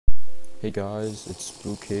Hey guys, it's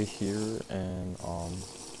Bouquet here, and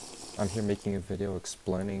I'm here making a video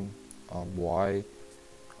explaining why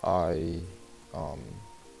I um,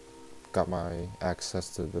 got my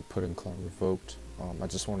access to the Putin client revoked. I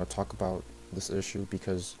just want to talk about this issue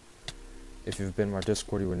because if you've been in my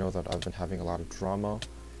Discord, you would know that I've been having a lot of drama,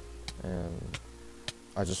 and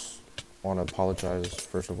I just want to apologize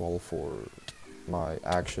first of all for my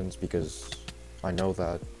actions because I know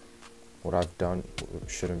that what I've done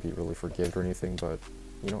shouldn't be really forgiven or anything, but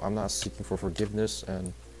I'm not seeking for forgiveness,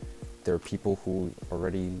 and there are people who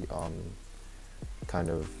already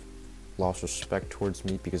kind of lost respect towards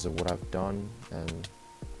me because of what I've done, and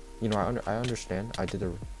I understand I did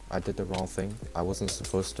the wrong thing. I wasn't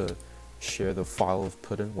supposed to share the file of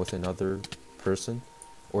Putin with another person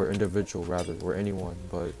or individual rather, or anyone,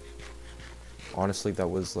 but honestly that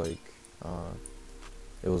was like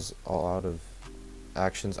it was all out of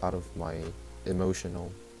actions, out of my emotional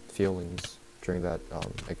feelings during that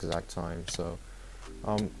exact time. So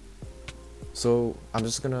I'm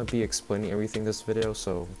just gonna be explaining everything in this video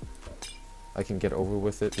so I can get over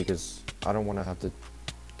with it, because I don't want to have to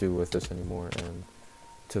do with this anymore. And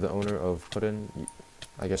to the owner of Putin,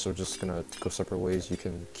 I guess we're just gonna go separate ways. You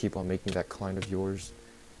can keep on making that client of yours,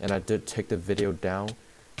 and I did take the video down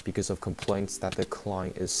because of complaints that the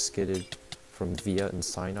client is skidded from Via and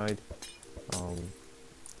Cyanide.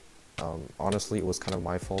 Honestly, it was kind of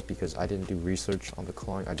my fault because I didn't do research on the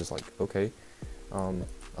client. I just like, okay,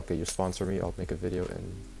 you sponsor me, I'll make a video,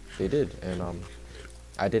 and they did. And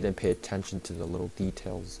I didn't pay attention to the little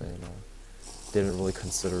details, and didn't really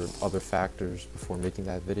consider other factors before making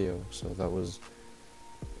that video. So that was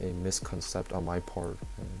a misconcept on my part,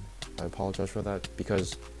 and I apologize for that,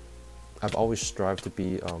 because I've always strived to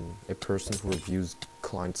be a person who reviews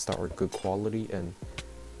clients that are good quality, and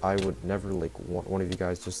I would never like want one of you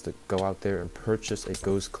guys just to go out there and purchase a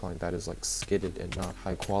ghost client that is like skidded and not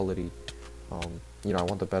high quality. I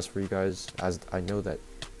want the best for you guys, as I know that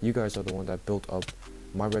you guys are the one that built up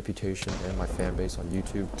my reputation and my fan base on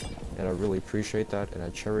YouTube, and I really appreciate that and I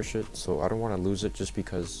cherish it. So I don't want to lose it just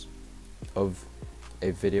because of a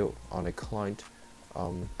video on a client.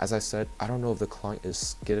 As I said, I don't know if the client is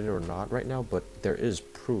skidded or not right now, but there is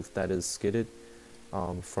proof that is skidded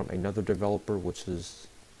from another developer, which is,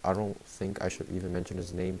 I don't think I should even mention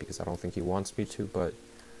his name because I don't think he wants me to, but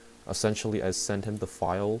essentially I sent him the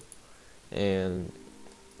file and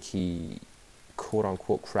he quote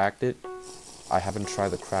unquote cracked it. I haven't tried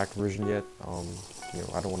the cracked version yet.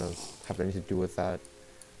 I don't want to have anything to do with that.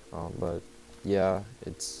 But yeah,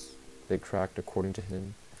 they cracked according to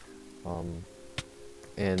him.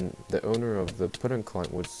 And the owner of the Putin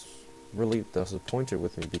client was really disappointed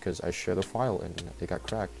with me because I shared the file and it got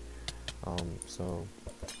cracked. So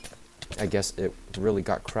I guess it really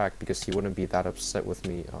got cracked because he wouldn't be that upset with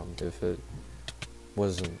me if it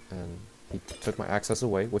wasn't, and he took my access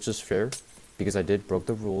away, which is fair because I did broke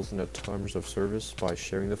the rules and the terms of service by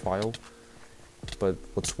sharing the file. But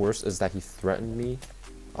what's worse is that he threatened me.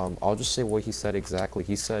 I'll just say what he said exactly.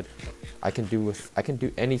 He said, I can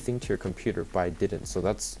do anything to your computer, but I didn't. So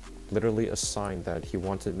that's literally a sign that he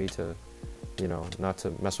wanted me to, not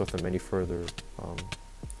to mess with him any further,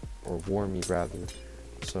 or warn me rather.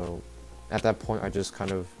 So at that point, I was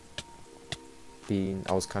kind of being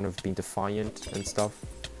defiant and stuff,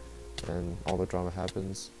 and all the drama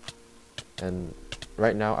happens. And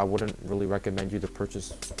right now, I wouldn't really recommend you to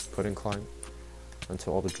purchase Pudding client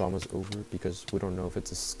until all the drama's over, because we don't know if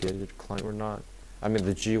it's a skidded client or not. I mean,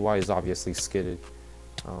 the GUI is obviously skidded,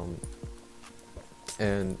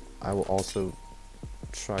 and I will also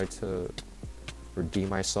try to redeem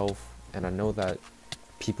myself. And I know that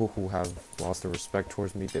people who have lost their respect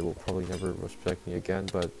towards me, they will probably never respect me again,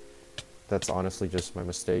 but that's honestly just my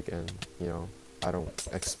mistake, and I don't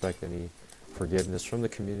expect any forgiveness from the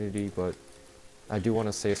community. But I do want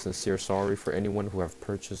to say a sincere sorry for anyone who have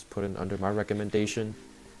purchased Putin under my recommendation.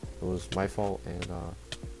 It was my fault, and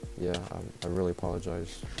yeah, I really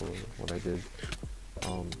apologize for what I did.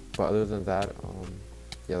 But other than that,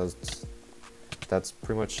 yeah, that's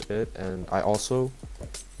pretty much it. And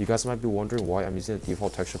you guys might be wondering why I'm using the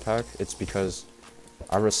default texture pack. It's because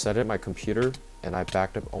I resetted my computer and I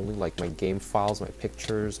backed up only like my game files, my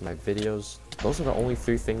pictures, my videos. Those are the only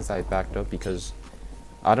 3 things that I backed up because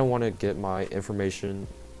I don't want to get my information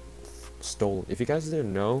stolen. If you guys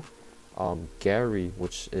didn't know, Gary,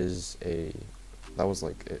 which is that was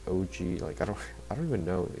like an OG, like I don't even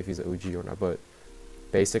know if he's an OG or not, but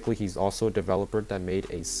basically he's also a developer that made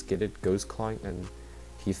a skidded ghost client, and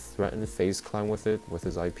he threatened FaZe Clan with it, with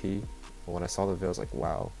his IP. And when I saw the video, I was like,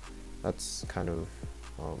 wow, that's kind of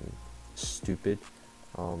stupid.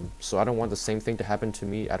 So I don't want the same thing to happen to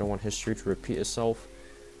me. I don't want history to repeat itself.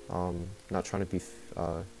 Not trying to be,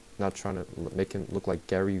 not trying to make him look like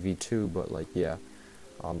Gary V2, but like, yeah.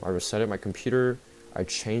 I resetted my computer. I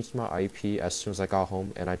changed my IP as soon as I got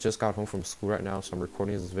home, and I just got home from school right now, so I'm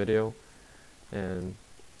recording this video. And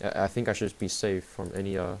I think I should be safe from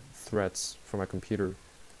any threats from my computer,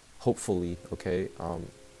 hopefully, okay?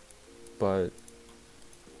 But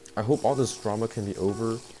I hope all this drama can be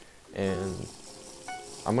over, and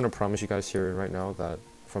I'm gonna promise you guys here right now that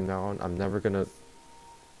from now on, I'm never gonna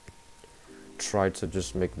try to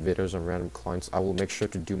just make videos on random clients. I will make sure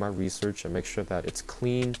to do my research and make sure that it's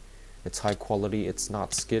clean, it's high quality, it's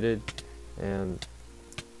not skidded, and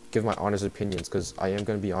give my honest opinions, because I am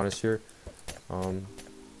gonna be honest here.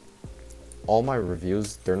 All my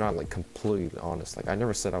reviews, they're not like completely honest. Like, I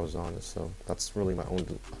never said I was honest, so that's really my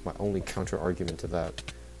only counter argument to that.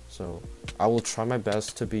 So I will try my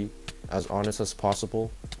best to be as honest as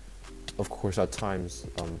possible. Of course, at times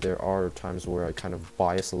there are times where I kind of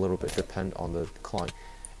bias a little bit, depend on the client.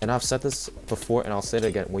 And I've said this before, and I'll say it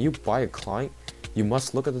again: when you buy a client, you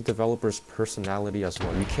must look at the developer's personality as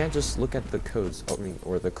well. You can't just look at the codes,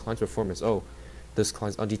 or the client's performance. Oh, this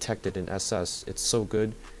client's undetected in SS, it's so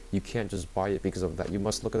good. You can't just buy it because of that. You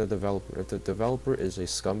must look at the developer. If the developer is a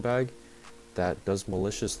scumbag that does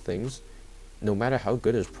malicious things, no matter how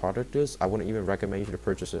good his product is, I wouldn't even recommend you to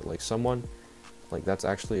purchase it. Like, someone like that's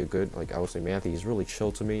actually a good, like, I would say Matthew, he's really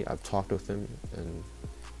chill to me. I've talked with him in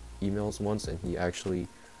emails once, and he actually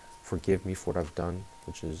forgave me for what I've done,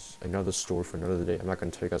 which is another story for another day. I'm not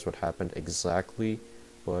going to tell you guys what happened exactly,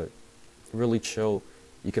 but really chill.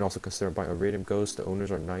 You can also consider buying a Radium Ghost. The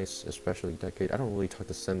owners are nice, especially Decade. I don't really talk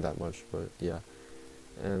to Sin that much, but yeah.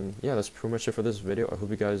 And yeah, that's pretty much it for this video. I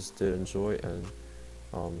hope you guys did enjoy, and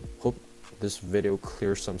hope this video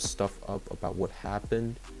clears some stuff up about what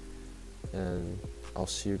happened. And I'll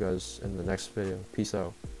see you guys in the next video. Peace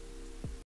out.